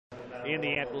in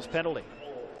the Admirals penalty.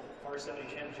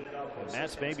 And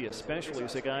that's maybe especially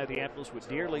as a guy the Admirals would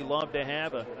dearly love to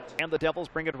have. And the Devils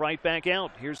bring it right back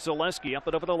out. Here's Zaleski up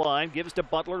and over the line. Gives to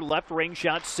Butler. Left ring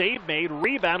shot. Save made.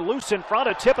 Rebound. Loose in front.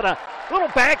 A tip and a little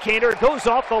backhander. Goes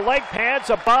off the leg pads.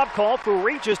 A Bob Kolf who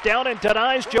reaches down and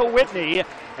denies Joe Whitney.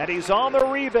 And he's on the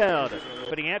rebound.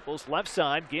 But the Admirals left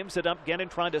side. Gives it up. Gannon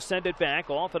trying to send it back.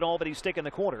 Off and Albany stick in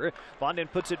the corner.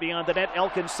 Vondin puts it beyond the net.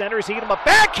 Elkins centers. Edem a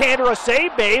backhander. A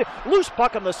save made. Loose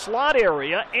puck in the slot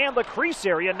area and the crease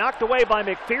area. Knocked away by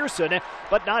McPherson,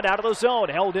 but not out of the zone.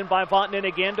 Held in by Vondin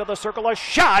again to the circle. A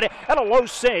shot and a low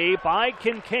save by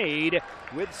Kincaid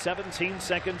with 17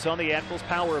 seconds on the Admirals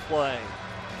power play.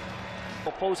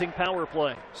 Opposing power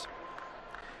plays.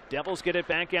 Devils get it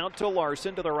back out to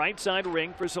Larson to the right side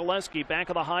ring for Zaleski. Back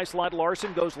of the high slot.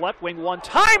 Larson goes left wing.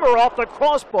 One-timer off the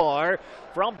crossbar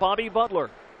from Bobby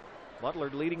Butler. Butler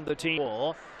leading the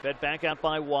team. Fed back out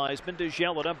by Wiseman to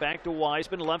Jelena. Back to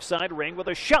Wiseman. Left side ring with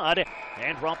a shot.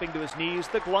 And dropping to his knees.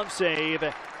 The glove save.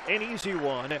 An easy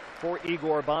one for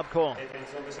Igor Bobkov.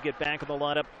 Get back in the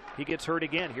lineup. He gets hurt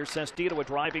again. Here's Sestito, a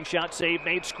driving shot save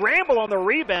made. Scramble on the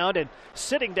rebound, and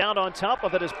sitting down on top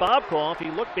of it is Bobkov. He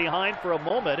looked behind for a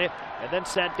moment and then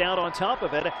sat down on top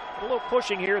of it. A little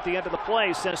pushing here at the end of the play.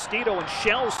 Sestito and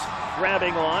Schaus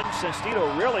grabbing on.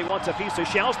 Sestito really wants a piece of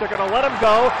Schaus. They're going to let him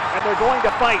go, and they're going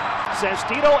to fight.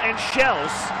 Sestito and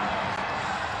Schaus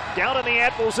down in the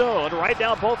Admiral zone. Right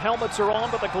now both helmets are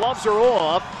on, but the gloves are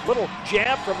off. Little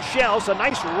jab from Schaus. A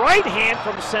nice right hand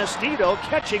from Sestito,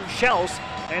 catching Schaus,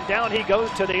 and down he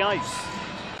goes to the ice.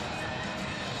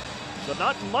 So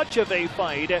not much of a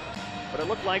fight, but it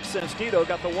looked like Sestito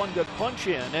got the one good punch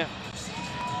in.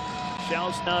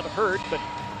 Schaus not hurt, but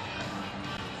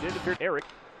did appear. Eric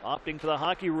opting for the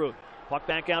hockey route. Puck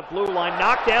back out blue line,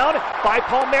 knocked down by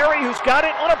Palmieri, who's got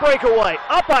it on a breakaway.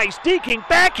 Up ice, deking,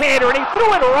 backhander, and he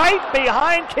threw it right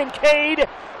behind Kincaid,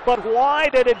 but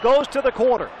wide, and it goes to the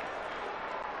corner.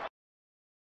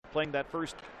 Playing that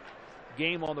first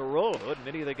game on the road,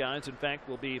 many of the guys, in fact,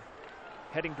 will be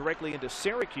heading directly into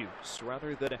Syracuse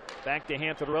rather than back to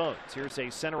Hampton Roads. Here's a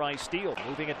center ice steal,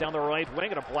 moving it down the right wing,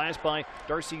 and a blast by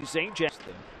Darcy Zajac.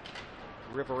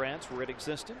 The Riverats were in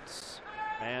existence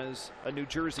as a New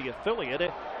Jersey affiliate.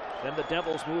 Then the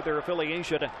Devils moved their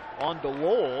affiliation on to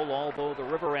Lowell, although the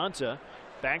Riverats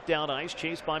back down ice,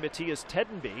 chased by Matthias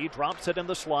Tedenby, drops it in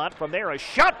the slot. From there, a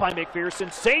shot by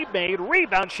McPherson, save made,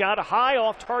 rebound shot, high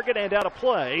off target and out of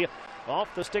play. Off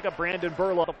the stick of Brandon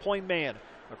Burlow, the point man.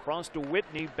 Across to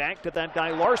Whitney, back to that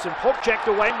guy Larson, poke checked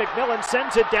away, McMillan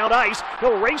sends it down ice.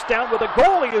 He'll race down with the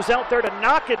goalie who's out there to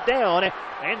knock it down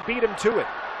and beat him to it.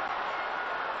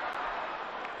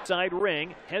 Side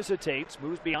ring, hesitates,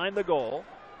 moves behind the goal.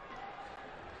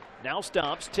 Now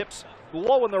stops, tips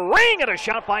low in the ring, and a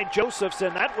shot by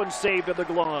Josephson. That one saved in the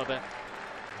glove.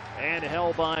 And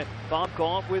held by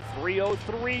Bobkov with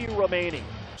 3:03 remaining.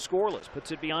 Scoreless,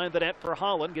 puts it behind the net for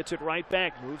Holland, gets it right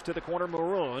back, moves to the corner,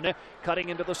 Maroon, cutting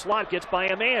into the slot, gets by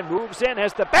a man, moves in,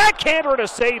 has the backhander, and a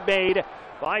save made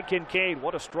by Kincaid.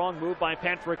 What a strong move by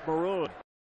Patrick Maroon.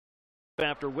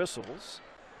 After whistles,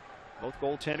 both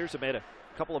goaltenders have made a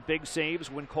couple of big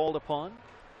saves when called upon.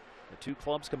 The two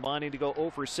clubs combining to go 0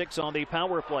 for 6 on the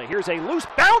power play. Here's a loose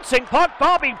bouncing puck.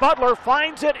 Bobby Butler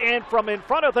finds it, and from in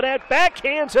front of the net,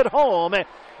 backhands it home.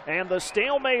 And the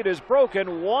stalemate is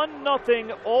broken.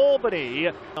 1-0 Albany.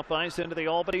 Up ice into the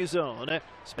Albany zone.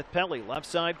 Smith-Pelly, left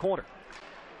side corner.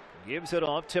 Gives it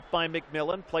off, tipped by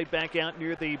McMillan, played back out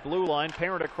near the blue line.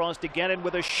 Parent across to Gannon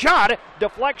with a shot,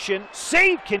 deflection,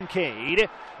 save Kincaid.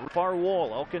 Far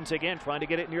wall, Elkins again trying to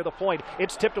get it near the point.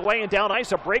 It's tipped away and down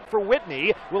ice, a break for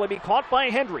Whitney. Will it be caught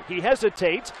by Hendry? He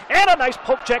hesitates, and a nice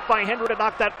poke check by Hendry to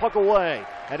knock that puck away.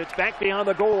 And it's back beyond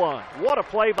the goal line. What a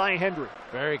play by Hendry.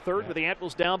 Very third with the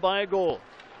Admirals down by a goal.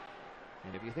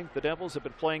 And if you think the Devils have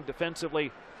been playing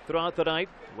defensively throughout the night,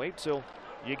 wait till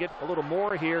you get a little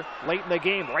more here late in the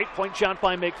game. Right point shot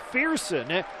by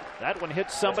McPherson. That one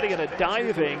hits somebody in a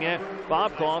diving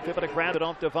Bobkov, able to grab it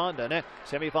off to Vondin.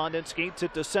 Semi Vondin skates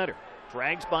it to center.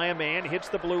 Drags by a man, hits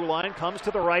the blue line, comes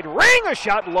to the right ring, a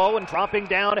shot low and dropping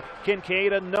down.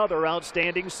 Kincaid, another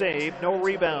outstanding save, no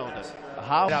rebound.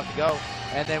 How have to go,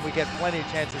 and then we get plenty of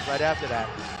chances right after that.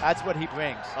 That's what he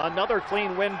brings. Another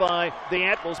clean win by the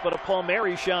Admirals, but a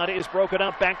Palmieri shot is broken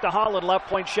up. Back to Holland, left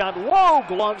point shot, low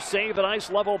glove save at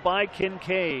ice level by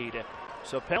Kincaid.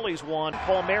 So Pelly's one,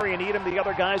 Palmieri and Etem, the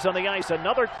other guys on the ice.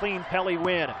 Another clean Pelly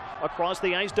win. Across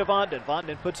the ice to Vondin.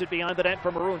 Vondin puts it behind the net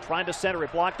for Maroon, trying to center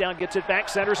it. Blocked down, gets it back,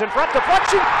 centers in front,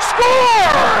 deflection,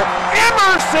 score!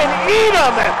 Emerson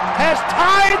Etem has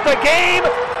tied the game.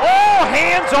 All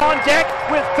hands on deck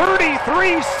with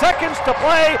 33 seconds to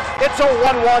play. It's a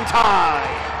 1-1 tie.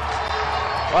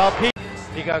 Well, Pete,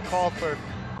 he got called for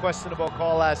questionable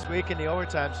call last week in the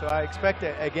overtime, so I expect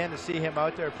again to see him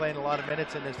out there playing a lot of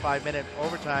minutes in this 5-minute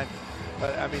overtime.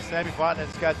 But I mean, Sammy Vatanen,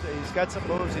 he's got some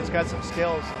moves, he's got some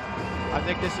skills. I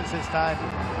think this is his time.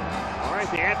 All right,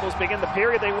 the Admirals begin the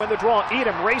period. They win the draw.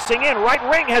 Etem racing in. Right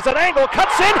wing has an angle.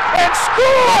 Cuts in and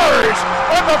scores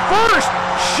on the first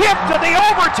shift of the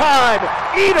overtime.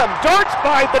 Etem darts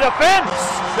by the defense.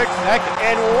 6 seconds.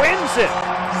 And wins it.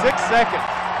 6 seconds.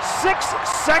 6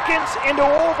 seconds into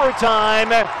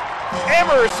overtime.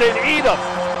 Emerson Etem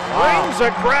brings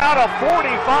a crowd of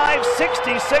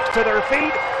 45-66 to their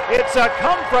feet. It's a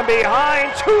come from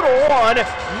behind 2-1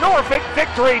 Norfolk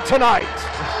victory tonight.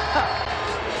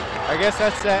 I guess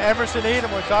that's Emerson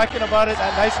Etem. We're talking about it.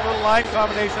 That nice little line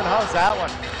combination. How's that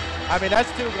one? I mean, that's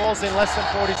 2 goals in less than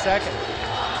 40 seconds.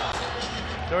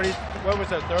 30, what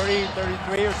was it, 30,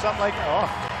 33 or something like that? Oh,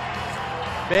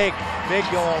 big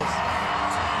goals.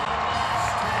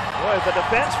 Boy, the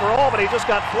defense for Albany just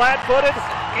got flat-footed.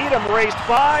 Etem raced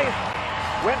by,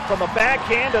 went from the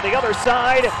backhand to the other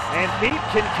side, and beat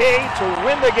Kincaid to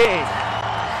win the game.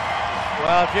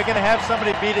 Well, if you're going to have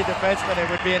somebody beat a defenseman, it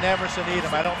would be an Emerson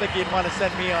Etem. I don't think you'd want to send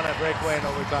me on a breakaway in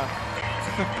overtime.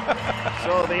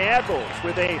 So the Admirals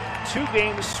with a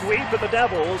 2-game sweep of the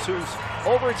Devils, whose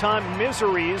overtime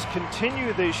miseries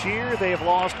continue this year. They have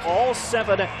lost all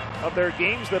 7 of their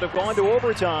games that have gone to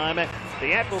overtime.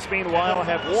 The Admirals, meanwhile,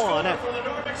 have won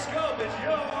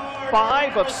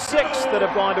 5 of 6 that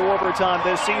have gone to overtime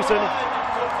this season.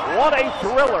 What a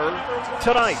thriller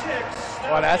tonight.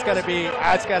 Well, that's got to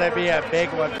be a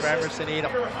big one for Emerson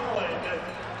Etem.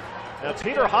 Now,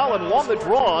 Peter Holland won the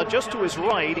draw just to his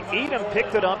right. Etem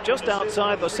picked it up just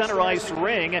outside the center ice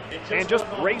ring and just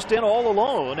raced in all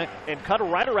alone and cut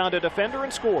right around a defender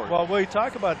and scored. Well, we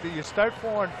talk about you start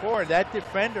 4-on-4. That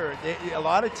defender, a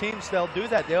lot of teams, they'll do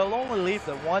that. They'll only leave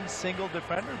the one single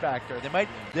defender back there.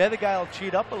 The other guy will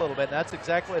cheat up a little bit, and that's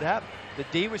exactly what happened. The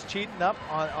D was cheating up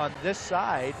on this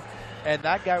side, and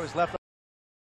that guy was left